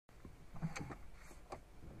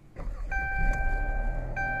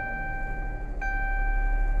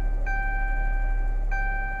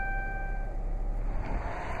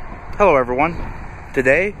Hello everyone.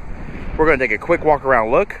 Today we're going to take a quick walk around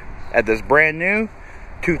look at this brand new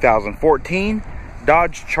 2014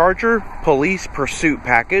 Dodge Charger Police Pursuit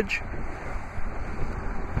Package.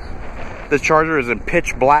 This Charger is in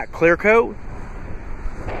pitch black clear coat.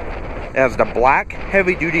 It has the black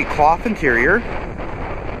heavy duty cloth interior.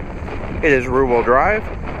 It is rear wheel drive,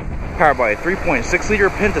 powered by a 3.6 liter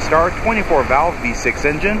Pentastar 24 valve V6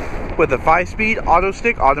 engine with a 5-speed auto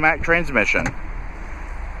stick automatic transmission.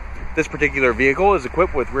 This particular vehicle is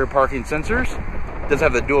equipped with rear parking sensors, does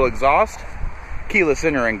have the dual exhaust, keyless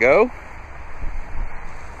enter and go,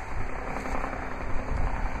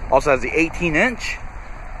 also has the 18-inch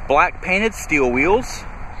black painted steel wheels.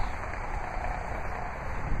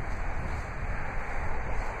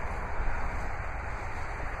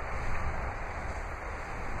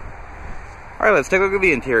 Alright, let's take a look at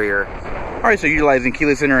the interior. Alright, so utilizing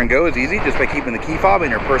keyless enter and go is easy just by keeping the key fob in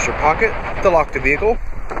your purse or pocket to lock the vehicle.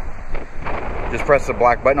 Just press the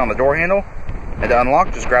black button on the door handle, and to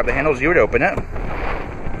unlock, just grab the handles, you would open it.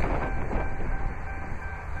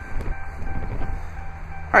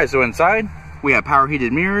 Alright, so inside, we have power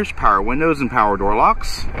heated mirrors, power windows, and power door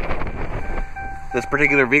locks. This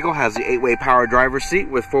particular vehicle has the 8-way power driver's seat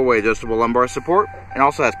with 4-way adjustable lumbar support, and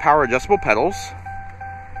also has power adjustable pedals.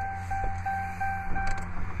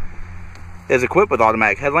 It is equipped with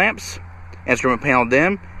automatic headlamps, instrument panel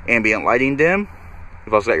dim, ambient lighting dim.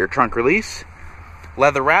 You've also got your trunk release,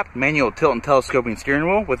 leather wrapped manual tilt and telescoping steering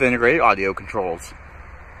wheel with integrated audio controls.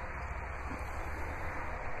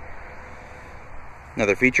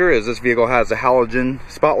 Another feature is this vehicle has a halogen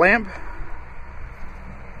spot lamp.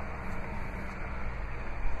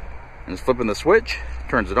 And just flipping the switch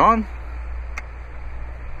turns it on.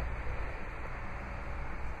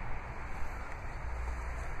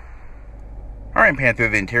 Alright, pan through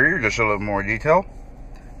the interior just a little more detail.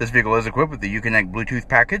 This vehicle is equipped with the Uconnect Bluetooth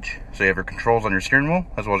package, so you have your controls on your steering wheel,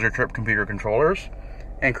 as well as your trip computer controllers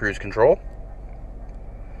and cruise control.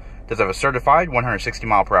 It does have a certified 160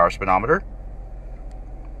 mile/hour speedometer.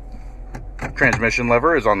 Transmission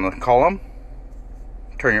lever is on the column.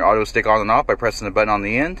 Turn your auto stick on and off by pressing the button on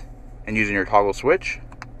the end and using your toggle switch.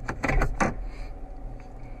 It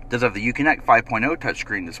does have the Uconnect 5.0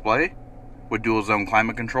 touchscreen display with dual zone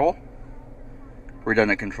climate control.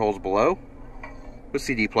 Redundant controls below with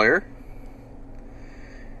CD player.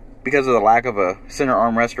 Because of the lack of a center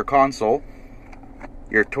armrest or console,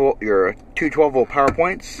 your two 12-volt power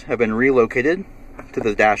points have been relocated to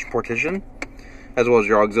the dash partition, as well as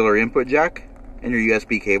your auxiliary input jack and your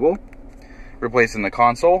USB cable. Replacing the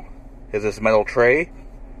console is this metal tray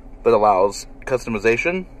that allows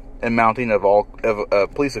customization and mounting of all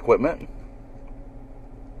police equipment.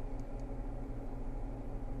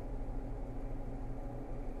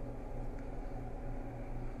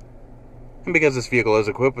 And because this vehicle is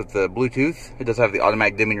equipped with the Bluetooth, it does have the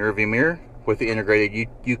automatic dimming rearview mirror with the integrated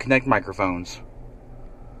Uconnect microphones.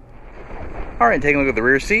 Alright, taking a look at the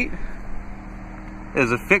rear seat. It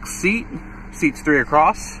is a fixed seat, seats 3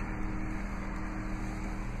 across.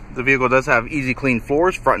 The vehicle does have easy clean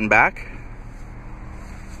floors front and back.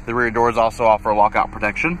 The rear doors also offer lockout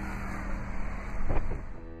protection.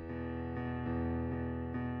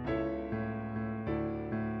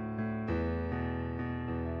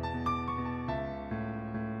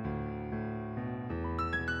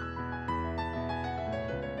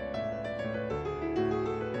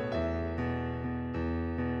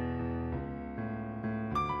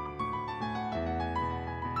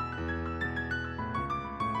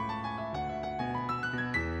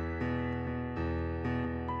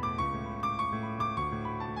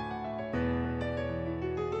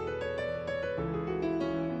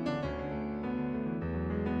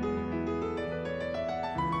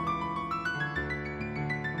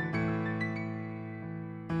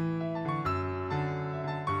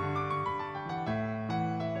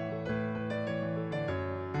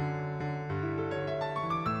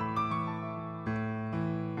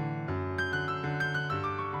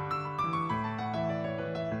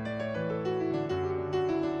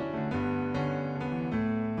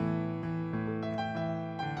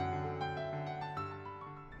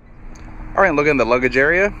 Alright, looking at the luggage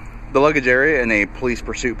area. The luggage area in a police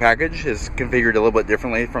pursuit package is configured a little bit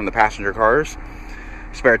differently from the passenger cars.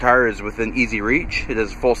 Spare tire is within easy reach. It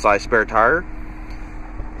is a full-size spare tire.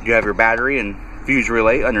 You have your battery and fuse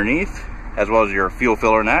relay underneath, as well as your fuel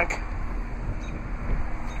filler neck.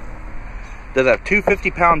 It does have two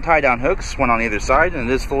 50-pound tie-down hooks, one on either side, and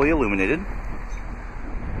it is fully illuminated.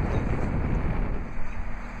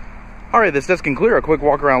 Alright, this does conclude our quick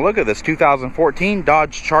walk around look at this 2014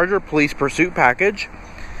 Dodge Charger Police Pursuit Package.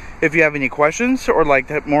 If you have any questions or would like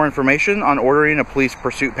to have more information on ordering a police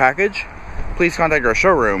pursuit package, please contact our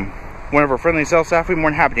showroom. One of our friendly sales staff will be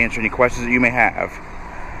more than happy to answer any questions that you may have.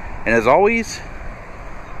 And as always,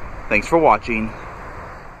 thanks for watching.